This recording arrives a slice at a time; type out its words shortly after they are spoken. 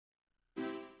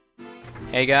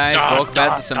Hey guys, welcome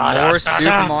back to some more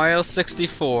Super Mario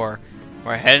 64.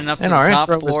 We're heading up to the top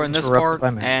floor in this part,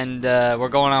 and we're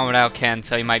going on without Ken,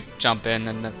 so he might jump in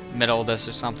the middle of this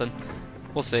or something.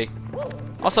 We'll see.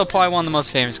 Also, probably one of the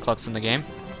most famous clips in the game.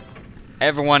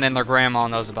 Everyone and their grandma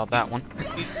knows about that one.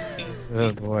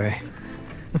 Oh boy.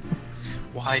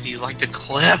 Why do you like to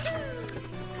clip?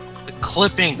 The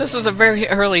clipping! This was a very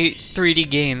early 3D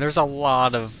game. There's a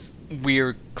lot of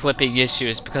weird clipping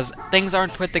issues because things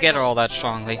aren't put together all that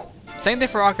strongly. Same thing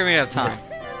for Ocarina of Time.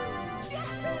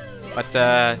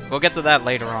 But we'll get to that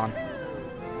later on.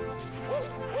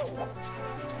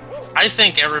 I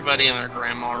think everybody and their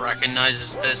grandma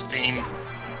recognizes this theme.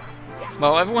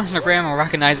 Well, everyone and their grandma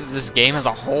recognizes this game as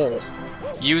a whole.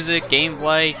 Music,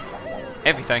 gameplay,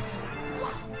 everything.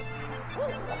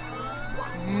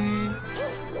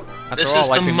 After all,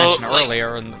 like we mentioned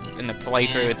earlier in the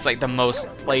playthrough, it's like the most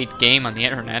played game on the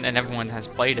internet, and everyone has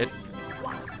played it.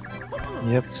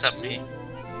 Yep. Except me.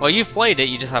 Well, you've played it,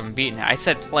 you just haven't beaten it. I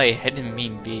said play, I didn't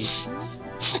mean beat.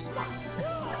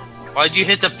 Why'd you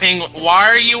hit the penguin? Why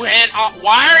are you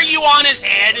on his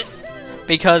head?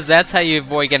 Because that's how you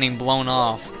avoid getting blown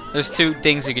off. There's two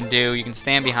things you can do. You can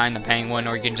stand behind the penguin,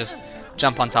 or you can just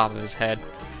jump on top of his head.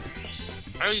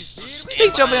 I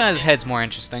think jumping on his head's more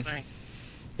interesting.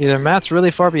 Either Matt's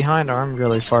really far behind or I'm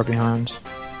really far behind.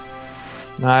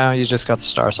 No, you just got the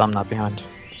star, so I'm not behind.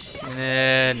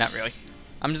 Not really.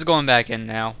 I'm just going back in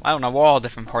now. I don't know, we're all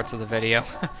different parts of the video.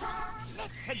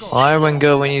 Well, I wouldn't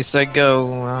go when you said go.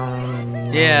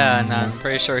 Yeah, no, I'm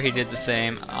pretty sure he did the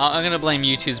same. I'm gonna blame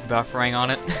YouTube's buffering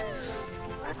on it.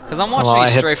 Because I'm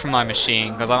watching straight from my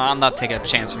machine, because I'm not taking a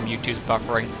chance from YouTube's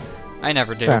buffering. I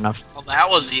never do. Fair enough. Well, that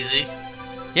was easy.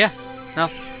 Yeah, no.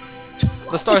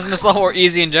 The stars in this level are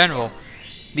easy in general.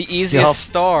 The easiest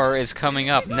star is coming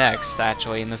up next,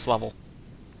 actually, in this level.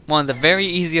 One of the very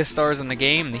easiest stars in the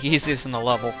game, the easiest in the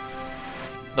level.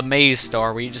 The maze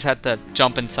star, where you just have to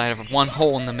jump inside of one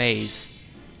hole in the maze.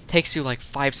 Takes you like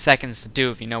 5 seconds to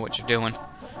do if you know what you're doing.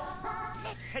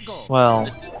 Well,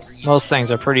 most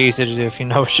things are pretty easy to do if you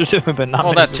know what you're doing, but not.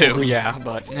 Well, that too, yeah,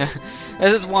 but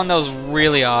this is one of those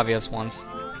really obvious ones.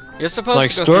 You're supposed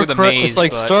to go through the maze, it's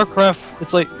like StarCraft.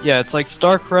 It's like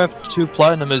StarCraft 2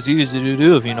 Platinum is easy to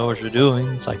do if you know what you're doing.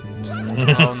 It's like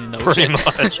oh, no pretty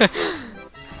much.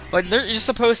 But you're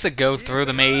supposed to go through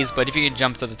the maze, but if you can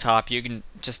jump to the top, you can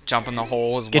just jump in the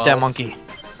hole as well. Get that monkey!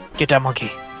 Get that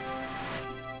monkey!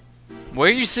 Where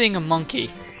are you seeing a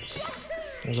monkey?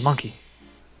 There's a monkey.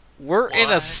 We're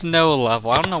in a snow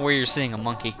level. I don't know where you're seeing a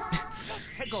monkey.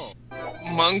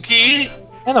 Monkey?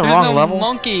 In the wrong level.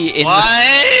 Monkey in what?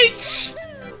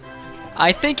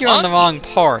 I think you're on the wrong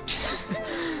part.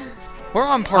 We're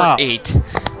on part 8.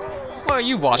 What are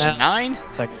you watching? 9?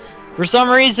 For some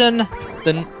reason,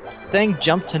 the thing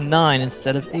jumped to 9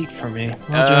 instead of 8 for me.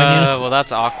 Well,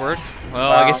 that's awkward.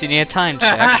 Well, I guess you need a time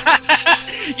check.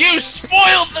 You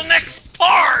spoiled the next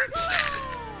part!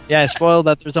 Yeah, I spoiled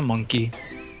that there's a monkey.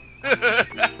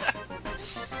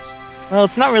 Well,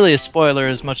 it's not really a spoiler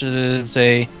as much as it is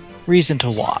a reason to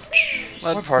watch.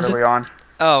 What part are we on?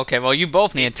 Oh, okay. Well, you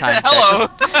both need a time check.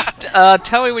 Just,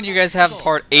 tell me when you guys have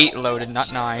part 8 loaded,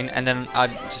 not 9, and then I'll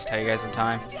just tell you guys the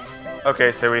time.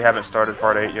 Okay, so we haven't started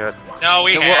part 8 yet. No,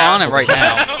 we're on it right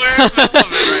now. We're in the middle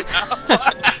of it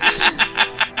right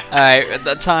now. Alright,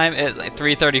 the time is like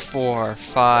 3:34,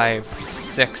 5,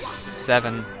 6,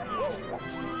 7.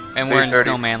 And we're in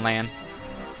Snowman land.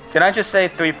 Can I just say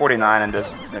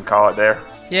 3:49 and call it there?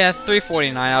 Yeah,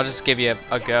 3:49. I'll just give you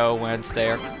a go when it's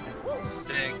there.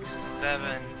 6,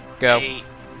 7, Go. 8,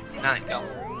 9, go.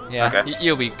 Yeah, Okay.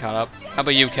 you'll be caught up. How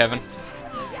about you, Kevin?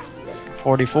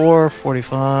 44,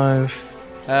 45.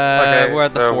 Okay, we're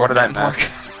at the so 4-minute mark.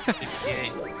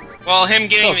 58. Well, him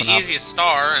getting Close the enough. easiest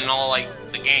star and all, like,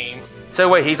 the game. So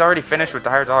wait, he's already finished with the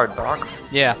 $100 docs?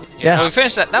 Yeah. Yeah. Well, we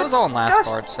finished that. That was all in last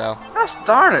part, so. Gosh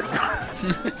darn it!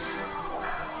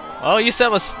 Well, you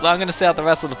said I'm gonna say out the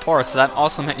rest of the parts, so that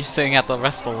also meant you're saying out the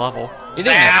rest of the level. You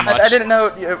didn't miss much. I didn't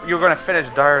know you were going to finish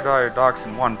 $100 docs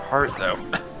in one part, though.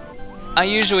 I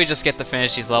usually just get to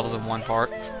finish these levels in one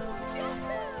part.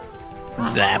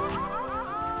 Zap.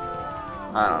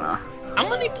 I don't know. How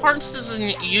many parts does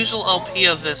an usual LP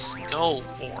of this go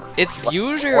for? It's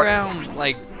usually around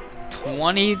like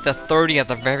 20 to 30 at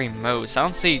the very most. I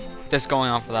don't see this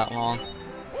going on for that long.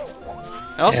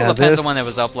 It also depends on when it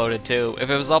was uploaded too. If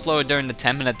it was uploaded during the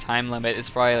 10-minute time limit, it's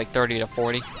probably like 30 to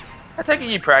 40. I take it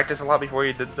you practiced a lot before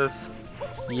you did this.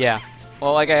 Yeah.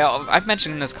 Well, like I've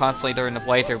mentioned this constantly during the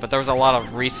playthrough, but there was a lot of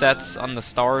resets on the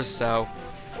stars, so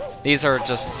these are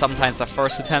just sometimes the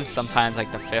first attempt, sometimes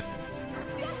like the 5th.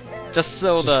 Just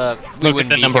so we Look wouldn't at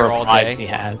the be number here of all lives day. he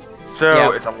has. So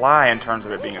Yeah. it's a lie in terms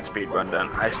of it being a speedrun then.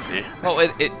 I see. Well,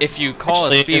 if you call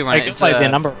it Actually, speedrun, if I it's go by the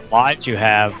number of lives you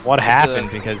have, what happened?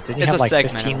 Because didn't you it's have a like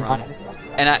segmented 15 run. lives?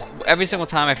 And every single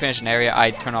time I finish an area,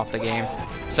 I turn off the game.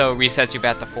 So it resets you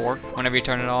back to 4 whenever you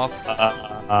turn it off.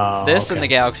 This and the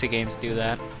Galaxy games do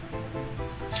that.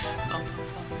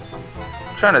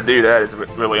 Trying to do that is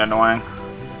really annoying.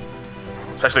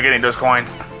 Especially getting those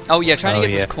coins. Oh yeah, trying to Oh,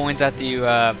 get yeah. these coins after you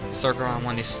circle around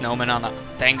one of these snowmen on the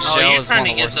dang Oh, shell you're is trying one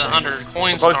to of the get worst the things. 100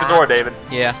 coin Close star. the door, David.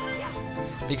 Yeah.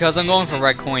 Because I'm going for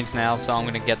red coins now, so I'm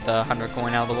gonna get the 100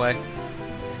 coin out of the way.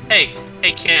 Hey,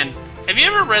 Ken, have you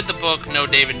ever read the book No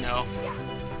David No?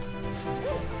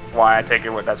 Why I take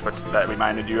it that's what that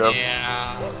reminded you of.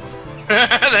 Yeah.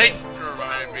 They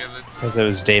reminded me of it. Because it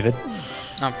was David.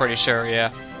 I'm pretty sure,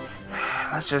 yeah.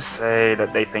 Let's just say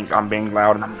that they think I'm being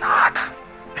loud and I'm not.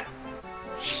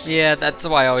 Yeah, that's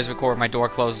why I always record my door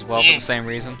closed as well, for the same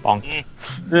reason. Bonk.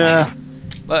 Yeah.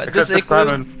 But Except this this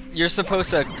time igloo, you're supposed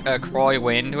to crawl your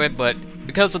way into it, but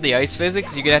because of the ice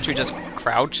physics, you can actually just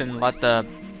crouch and let the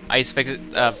ice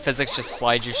physics just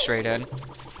slide you straight in.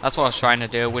 That's what I was trying to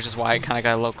do, which is why it kind of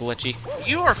got a little glitchy.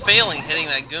 You are failing hitting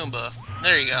that Goomba.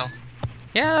 There you go.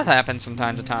 Yeah, that happens from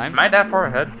time to time. Am I that far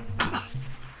ahead?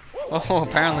 Oh,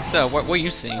 apparently so. What are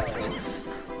you seeing?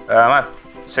 I'm at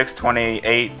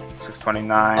 628,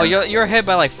 629. Oh, you're ahead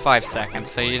by like 5 seconds,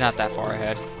 so you're not that far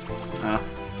ahead. Oh.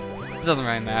 It doesn't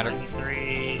really matter.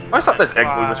 3. I always thought this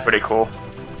igloo was pretty cool.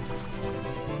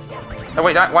 Oh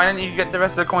wait, why didn't you get the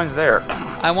rest of the coins there?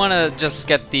 I want to just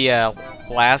get the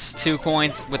last 2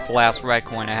 coins with the last red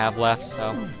coin I have left,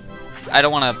 so I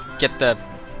don't want to get the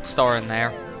star in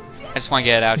there. I just want to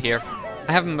get it out here.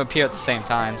 I have them appear at the same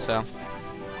time, so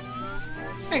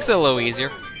makes it a little easier.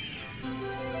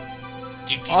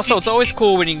 Also, it's always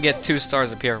cool when you can get 2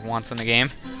 stars appear at once in the game.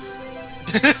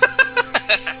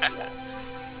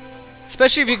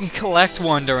 Especially if you can collect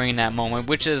one during that moment,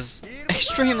 which is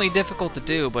extremely difficult to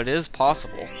do, but it is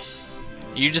possible.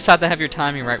 You just have to have your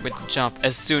timing right with the jump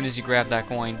as soon as you grab that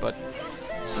coin, but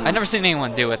I've never seen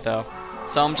anyone do it though,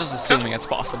 so I'm just assuming it's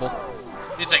possible.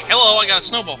 He's like, hello, I got a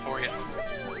snowball for you.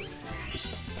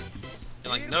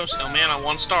 You're like, no, Snowman, I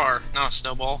want a star, not a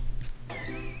snowball.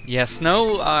 Yeah,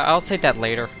 snow, I'll take that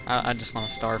later. I just want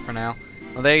a star for now.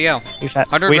 Well, there you go. We've had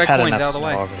 100 red coins out of the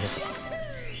way.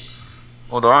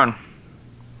 Hold on.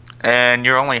 And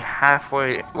you're only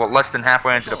halfway, well, less than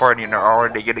halfway into the party, and you're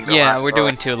already getting the Yeah, last we're star.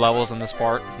 doing 2 levels in this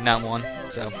part, not 1.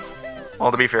 So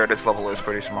Well, to be fair, this level is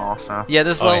pretty small, so. yeah,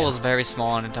 this Oh, level yeah. is very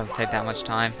small and it doesn't take that much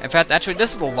time. In fact, actually,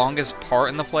 this is the longest part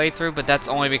in the playthrough, but that's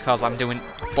only because I'm doing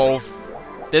both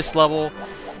this level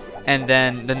and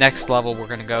then the next level we're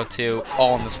gonna go to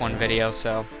all in this one video.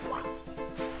 So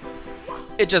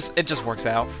it just works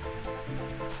out.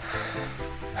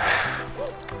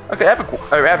 Okay, I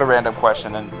have a random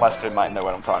question, and Lester might know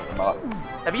what I'm talking about.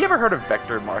 Have you ever heard of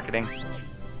vector marketing?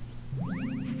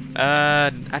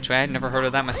 Actually, I had never heard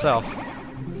of that myself.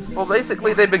 Well,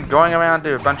 basically, they've been going around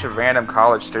to a bunch of random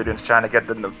college students trying to get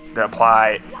them to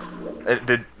apply,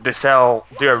 to sell,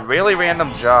 do a really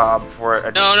random job for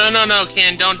a... No,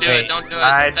 Ken, don't do Wait, it, don't do it.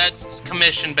 I- That's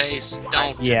commission based.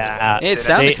 Don't. Yeah. It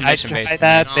sounded commission I based. tried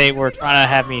that. They were trying to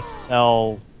have me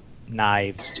sell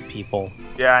knives to people.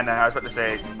 Yeah, I know, I was about to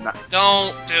say...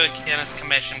 Don't do it, Ken. It's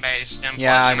commission based. And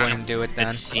Yeah, plus, I you're not wouldn't do it then.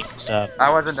 And Steam stuff. I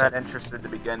wasn't So- that interested to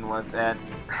begin with, and...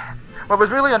 What was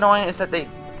really annoying is that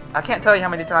I can't tell you how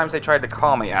many times they tried to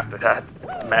call me after that.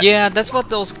 Yeah, that's what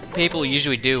those people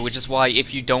usually do, which is why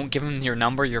if you don't give them your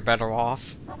number, you're better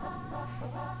off.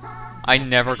 I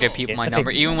never give people my number,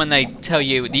 even when they tell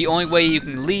you the only way you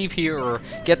can leave here or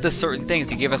get this certain thing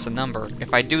is you give us a number.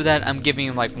 If I do that, I'm giving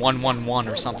you like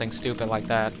 111 or something stupid like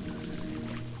that.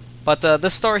 But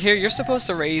this star here, you're supposed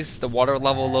to raise the water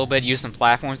level a little bit, use some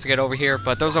platforms to get over here,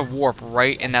 but there's a warp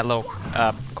right in that little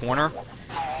corner.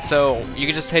 So you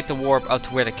can just take the warp up to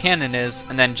where the cannon is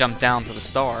and then jump down to the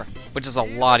star, which is a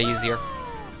lot easier.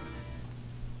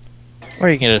 Or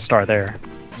you can get a star there.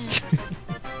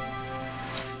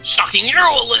 shocking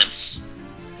aerolifts.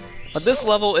 But this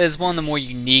level is one of the more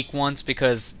unique ones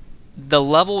because the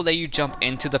level that you jump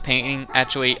into the painting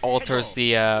actually alters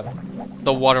the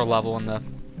water level in the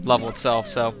level itself,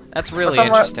 so that's really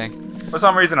interesting. For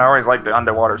some reason, I always liked the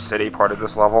underwater city part of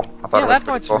this level. I thought Yeah, it was that pretty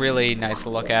part's cool. really nice to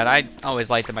look at. I always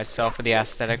liked it myself for the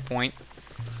aesthetic point.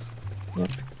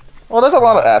 Well, there's a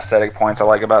lot of aesthetic points I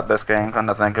like about this game, come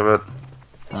to think of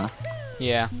it.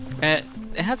 Yeah, it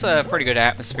has a pretty good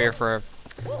atmosphere for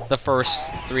the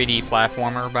first 3D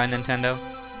platformer by Nintendo.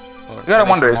 You gotta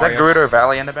wonder, is that Gerudo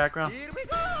Valley in the background?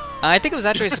 I think it was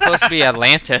actually supposed to be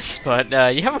Atlantis, but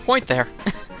you have a point there.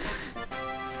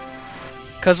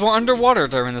 Because we're underwater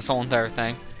during this whole entire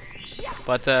thing.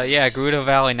 But, yeah, Gerudo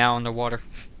Valley now underwater.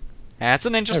 That's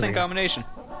an interesting combination.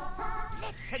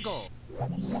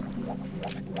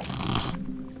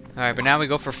 Alright, but now we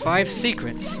go for 5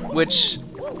 secrets, which...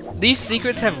 These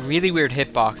secrets have really weird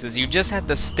hitboxes. You just have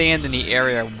to stand in the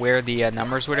area where the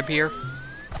numbers would appear.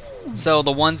 So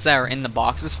the ones that are in the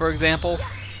boxes, for example,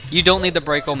 you don't need to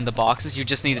break open the boxes, you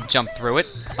just need to jump through it,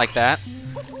 like that.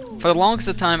 For the longest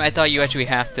of time, I thought you actually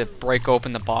have to break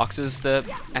open the boxes to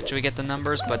actually get the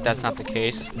numbers, but that's not the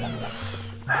case.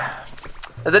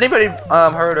 Has anybody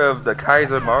heard of the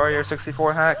Kaizo Mario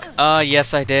 64 hack?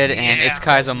 Yes I did, and it's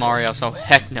Kaizo Mario, so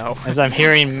heck no. As I'm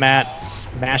hearing Matt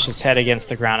smash his head against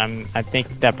the ground, I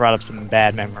think that brought up some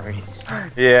bad memories.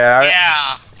 Yeah.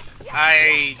 Yeah,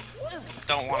 I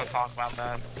don't want to talk about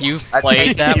that. You've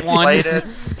played that one? Played it?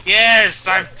 Yes,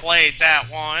 I've played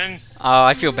that one. Oh,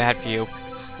 I feel bad for you.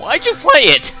 Why'd you play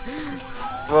it?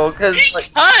 Well,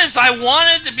 because I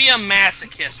wanted to be a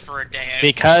masochist for a day.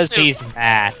 Because he's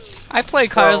Matt. I played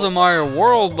Kaizo Mario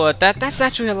World, but that's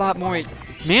actually a lot more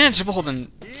manageable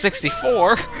than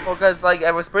 64. Well, because like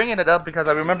I was bringing it up because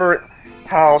I remember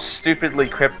how stupidly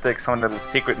cryptic some of the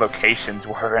secret locations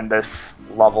were in this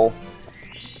level.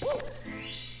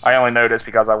 I only know this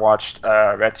because I watched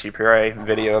LPerLeague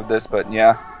video of this, but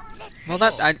yeah. Well,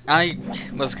 I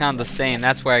was kind of the same.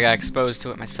 That's where I got exposed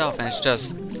to it myself, and it's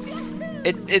just...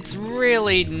 It's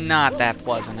really not that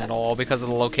pleasant at all because of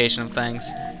the location of things.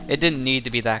 It didn't need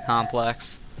to be that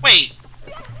complex. Wait,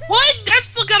 what? That's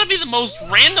still gotta be the most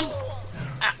random...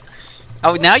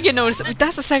 Oh, now you notice...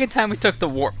 That's the second time we took the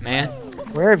warp, man.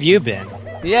 Where have you been?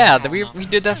 Yeah, we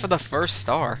did that for the first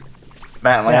star.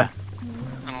 Man, Yeah.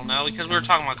 I don't know, because we were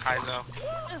talking about Kaizo.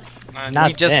 Not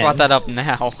You just then. brought that up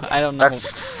now. I don't know.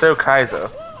 That's so Kaizo.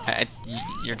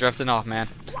 You're drifting off, man.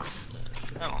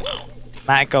 I don't know.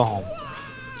 Matt, go home.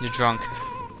 You're drunk.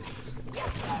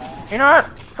 You know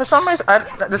what? For some reason,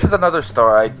 this is another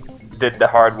star I did the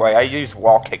hard way. I used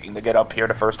wall kicking to get up here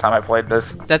the first time I played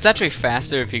this. That's actually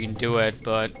faster if you can do it,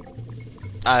 but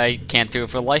I can't do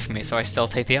it for the life of me, so I still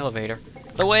take the elevator.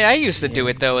 The way I used to do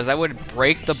it, though, is I would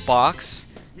break the box,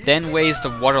 then raise the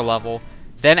water level,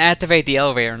 then activate the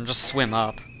elevator and just swim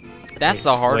up. That's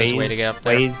the hardest way to get up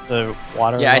there. Raise the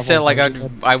water Yeah, I level, said like is that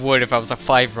what you said? I would if I was a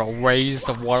 5-year-old. Raise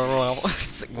the water level.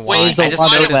 It's like, why? Raise I the just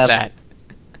water noticed level. that.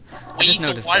 I just Wait,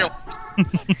 noticed the that.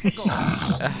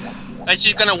 water... I'm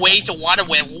just gonna wait the water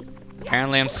level.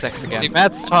 Apparently I'm 6 See, again.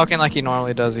 Matt's talking like he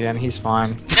normally does again. He's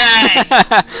fine.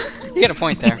 You got a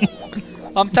point there.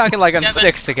 I'm talking like I'm Yeah, but-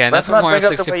 6 again. Let's That's what not Mario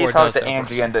bring up the way 64 you talk does. to so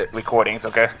Angie far. in the recordings,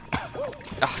 okay?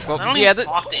 Oh, I well, don't yeah, even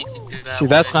talk to anything do that See,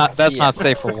 that's way. not Yeah. not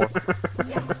safe for work.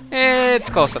 it's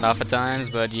close enough at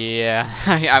times, but yeah,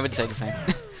 I would say the same.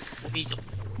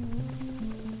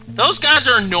 Those guys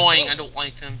are annoying. I don't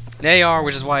like them. They are,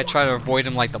 which is why I try to avoid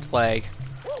them like the plague.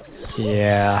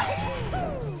 Yeah.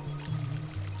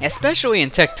 Especially in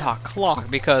TikTok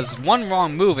Clock, because one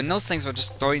wrong move and those things will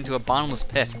just throw you into a bottomless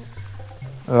pit.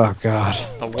 Oh God.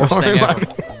 The worst Don't thing remind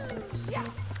ever.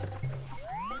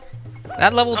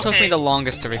 That level took me Okay. the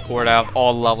longest to record out of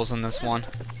all levels in this one.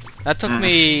 That took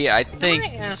me, I think,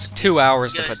 Can I ask 2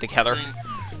 hours to you put guys together.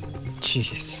 something?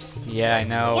 Jeez. Yeah, I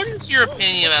know. What is your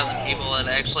opinion about the people that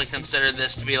actually consider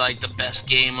this to be like the best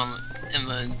game in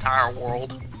the entire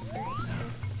world?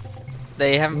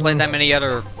 They haven't played that many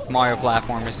other Mario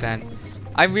platformers, and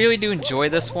I really do enjoy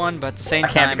this one, but at the same I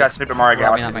can't time, because it's Super Mario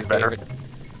probably Galaxy not is my better.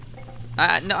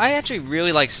 favorite. No, I actually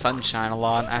really like Sunshine a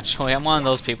lot, actually. I'm one of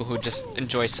those people who just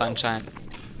enjoy Sunshine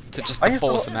to just I the used to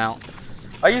fullest amount.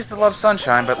 I used to love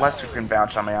Sunshine, but Lester can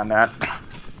bounce on me on that.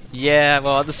 Yeah,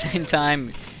 well, at the same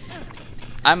time,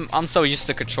 I'm so used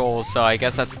to controls, so I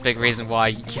guess that's a big reason why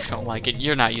you don't like it.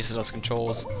 You're not used to those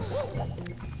controls.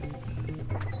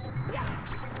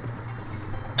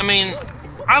 I mean,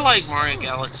 I like Mario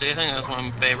Galaxy. I think that's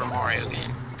my favorite Mario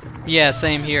game. Yeah,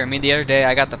 same here. I mean, the other day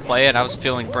I got to play it, I was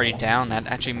feeling pretty down. That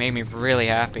actually made me really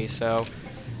happy, so...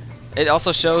 It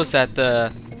also shows that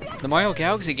the Mario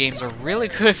Galaxy games are really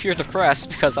good if you're depressed,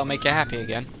 because I'll make you happy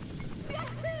again.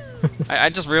 I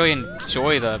just really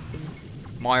enjoy the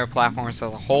Mario platforms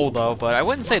as a whole, though, but I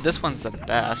wouldn't say this one's the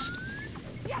best.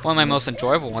 One of my most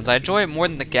enjoyable ones. I enjoy it more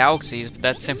than the Galaxies, but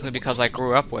that's simply because I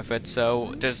grew up with it,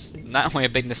 so there's not only a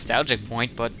big nostalgic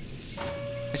point, but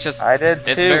it's just... I did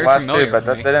It's too, very last familiar two, but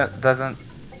to me. that doesn't,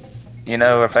 you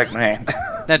know, affect me.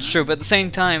 That's true, but at the same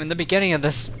time, in the beginning of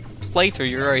this playthrough,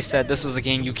 you already said this was a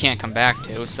game you can't come back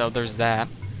to, so there's that.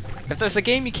 If there's a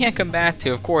game you can't come back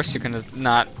to, of course you're gonna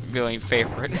not really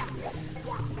favor it.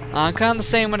 Kind of the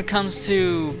same when it comes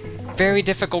to very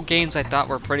difficult games I thought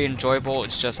were pretty enjoyable.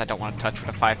 It's just I don't want to touch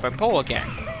with a 5-foot pole again.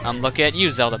 Look at you,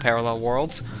 Zelda Parallel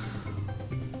Worlds.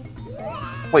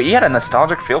 Wait, you had a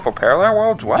nostalgic feel for Parallel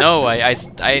Worlds? What? No,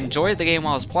 I enjoyed the game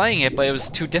while I was playing it, but it was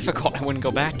too difficult. I wouldn't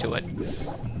go back to it.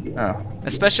 Oh.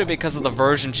 Especially because of the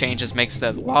version changes makes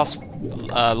the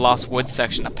Lost Woods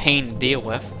section a pain to deal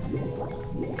with.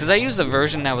 Because I used a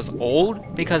version that was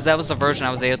old, because that was the version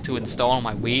I was able to install on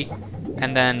my Wii,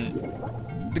 and then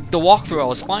the walkthrough I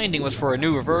was finding was for a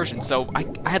newer version, so I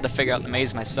had to figure out the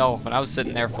maze myself, and I was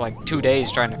sitting there for like 2 days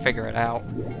trying to figure it out.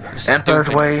 Emperor's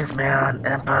ways, man.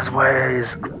 Emperor's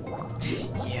ways.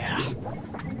 Yeah.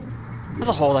 As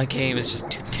a whole, that game is just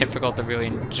too difficult to really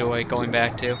enjoy going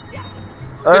back to.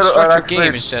 A good structured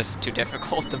game is just too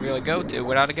difficult to really go to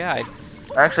without a guide.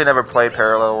 I actually never played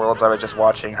Parallel Worlds. I was just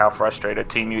watching how frustrated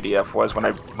Team UDF was when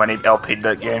he LP'd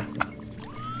that game.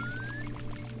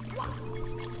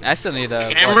 I still need to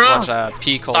watch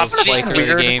P. Cole's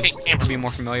playthrough of the game to be more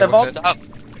familiar with it. Stop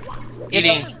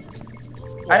eating.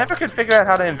 I never could figure out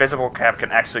how the invisible cap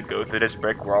can actually go through this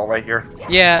brick wall right here.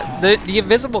 Yeah, the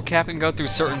invisible cap can go through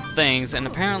certain things, and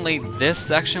apparently this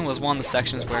section was one of the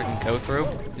sections where it can go through.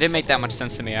 It didn't make that much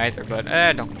sense to me either, but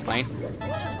don't complain.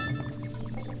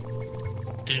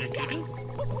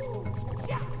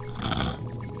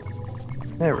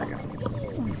 There we go.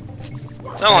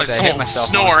 Sound like someone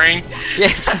snoring. Yeah,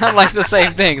 it sounds like the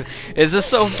same thing. Is this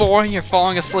so boring you're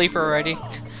falling asleep already?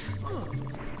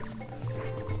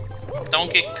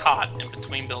 Don't get caught in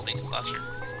between buildings, that's your...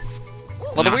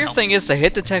 Well, the weird thing is the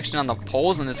hit detection on the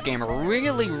poles in this game are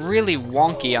really, really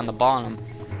wonky on the bottom.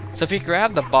 So if you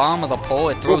grab the bottom of the pole,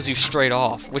 it throws you straight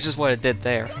off, which is what it did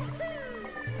there.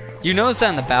 You notice that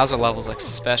in the Bowser levels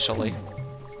especially.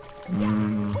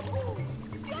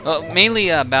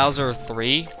 Mainly Bowser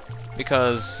 3,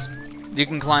 because you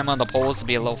can climb on the poles to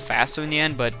be a little faster in the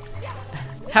end, but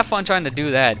have fun trying to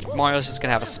do that. Mario's just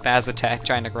gonna have a spaz attack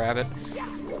trying to grab it.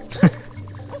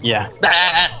 Yeah.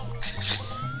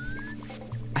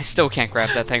 I still can't grab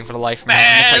that thing for the life of me.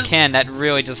 And if I can, that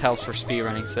really just helps for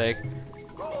speedrunning's sake.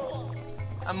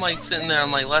 I'm like sitting there,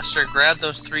 I'm like, Lester, grab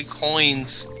those 3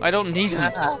 coins. I don't need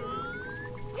them.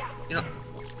 You know,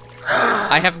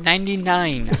 I have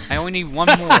 99. I only need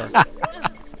 1 more.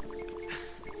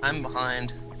 I'm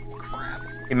behind. Crap.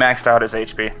 He maxed out his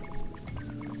HP.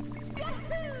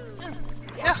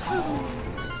 Yeah.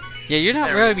 Yeah, you're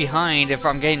not really behind if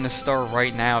I'm getting the star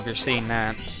right now, if you're seeing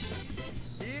that.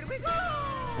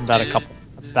 I'm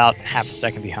about half a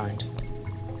second behind.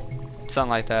 Something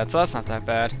like that, so that's not that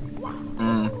bad.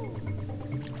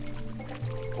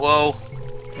 Whoa.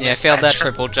 Yeah, I failed that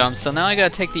triple jump, so now I gotta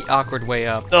take the awkward way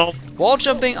up. No. Wall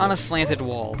jumping on a slanted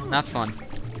wall. Not fun.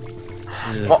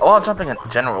 Wall jumping in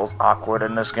general is awkward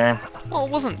in this game. Well,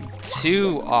 it wasn't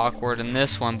too awkward in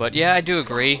this one, but yeah, I do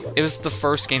agree. It was the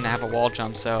first game to have a wall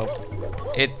jump, so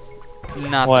it's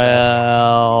not the best.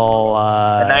 Well,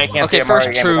 And now you can't see Okay, a Mario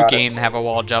first true without game us. to have a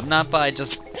wall jump, not by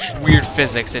just weird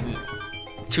physics in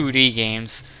 2D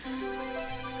games.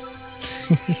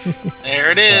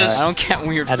 There it is. I don't count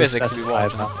weird had to physics to be wall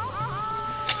specify jump.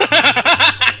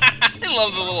 I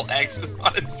love the little X's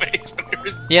on his face. Whenever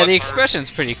his Yeah, the butts hurt. expression's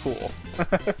pretty cool.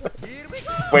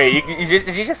 Wait,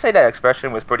 did you just say that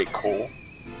expression was pretty cool?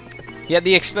 Yeah,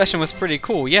 the expression was pretty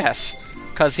cool, yes.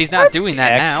 Because he's not doing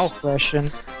that now.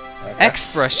 Expression.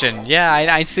 Expression, yeah,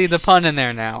 I see the pun in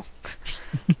there now.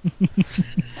 And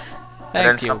then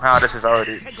Thank you. somehow this is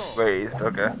already raised,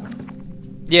 okay.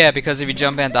 Yeah, because if you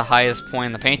jump at the highest point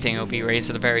in the painting, it'll be raised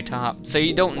to the very top. So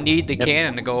you don't need the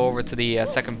cannon to go over to the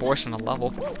second portion of the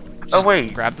level. Just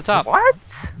wait. grab the top. What?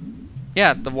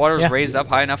 Yeah, the water's Yeah. raised up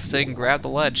high enough so you can grab the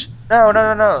ledge. No.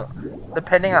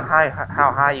 Depending on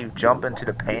how high you jump into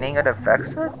the painting, it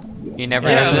affects it? You never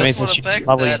Yeah, know that's this. what affects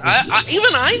Lovely. that.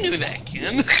 Even I knew that,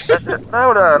 Ken.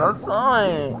 No, that's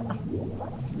fine.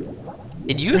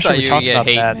 And you Wish thought we you were talked gonna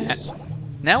get about hate. that.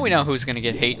 Now we know who's gonna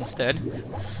get hate instead.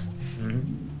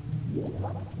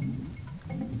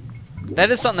 That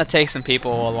is something that takes some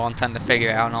people a long time to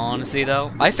figure out, in all honesty,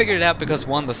 though. I figured it out because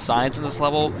one of the signs in this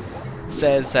level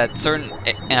says that certain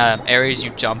areas you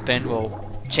jump in will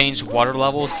change water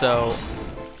levels, so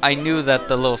I knew that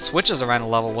the little switches around the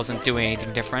level wasn't doing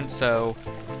anything different, so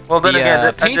Well, then the again, I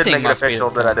did painting make it must be official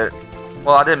the that I thing. did.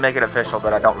 Well, I didn't make it official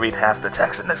that I don't read half the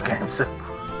text in this game, so.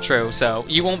 True, so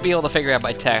you won't be able to figure it out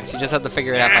by text, you just have to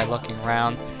figure it out by looking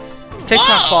around. TikTok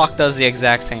Whoa! Clock does the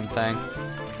exact same thing.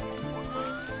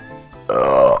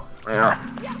 Yeah.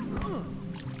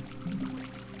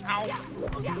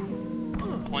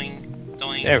 Doing,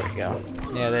 doing. There we go.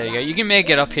 Yeah, there you go. You can make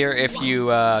it up here if you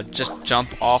just jump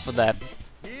off of that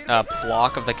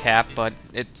block of the cap, but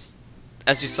it's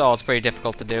as you saw, it's pretty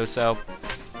difficult to do, so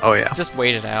Oh yeah. just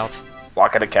wait it out.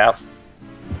 Block at a cap.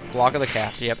 Block of the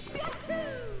cap, yep.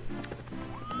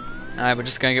 Alright, we're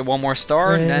just gonna get one more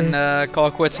star and then call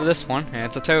it quits for this one, and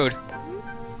it's a toad.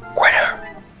 Quitter.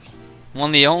 One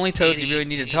of the only toads you really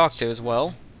need to talk to as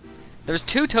well. There's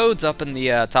 2 toads up in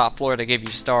the top floor to give you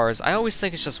stars. I always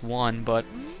think it's just 1, but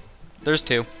there's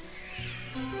 2.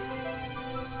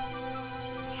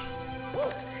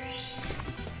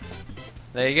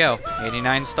 There you go,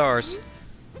 89 stars.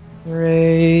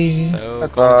 Hooray. So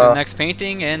That's, going to the next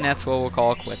painting, and that's what we'll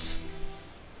call it quits.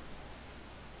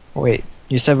 Wait,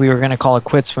 you said we were gonna call it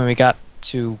quits when we got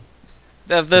to.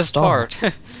 Of this star.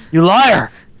 part. You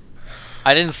liar!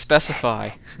 I didn't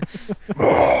specify.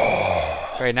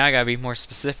 Right now I gotta be more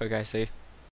specific, I see.